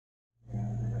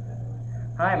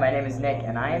Hi, my name is Nick,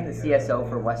 and I am the CSO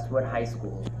for Westwood High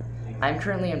School. I'm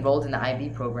currently enrolled in the IB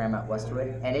program at Westwood,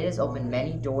 and it has opened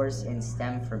many doors in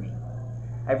STEM for me.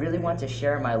 I really want to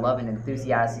share my love and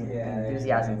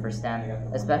enthusiasm for STEM,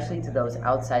 especially to those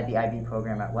outside the IB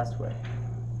program at Westwood.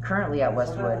 Currently at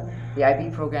Westwood, the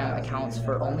IB program accounts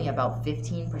for only about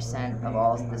 15% of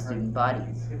all the student body,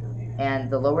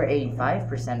 and the lower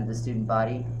 85% of the student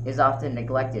body is often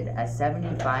neglected, as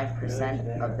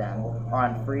 75% of them are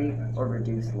on free or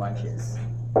reduced lunches.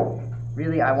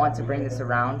 Really, I want to bring this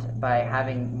around by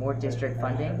having more district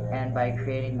funding and by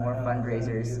creating more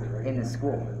fundraisers in the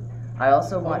school. I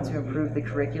also want to improve the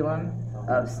curriculum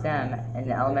of STEM in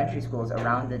the elementary schools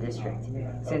around the district,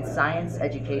 since science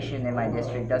education in my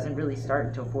district doesn't really start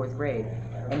until 4th grade,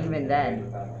 and even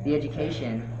then, the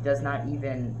education does not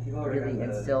even really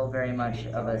instill very much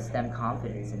of a STEM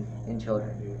confidence in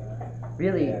children.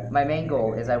 Really, my main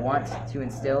goal is I want to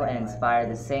instill and inspire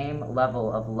the same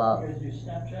level of love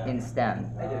in STEM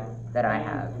that I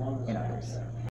have in others.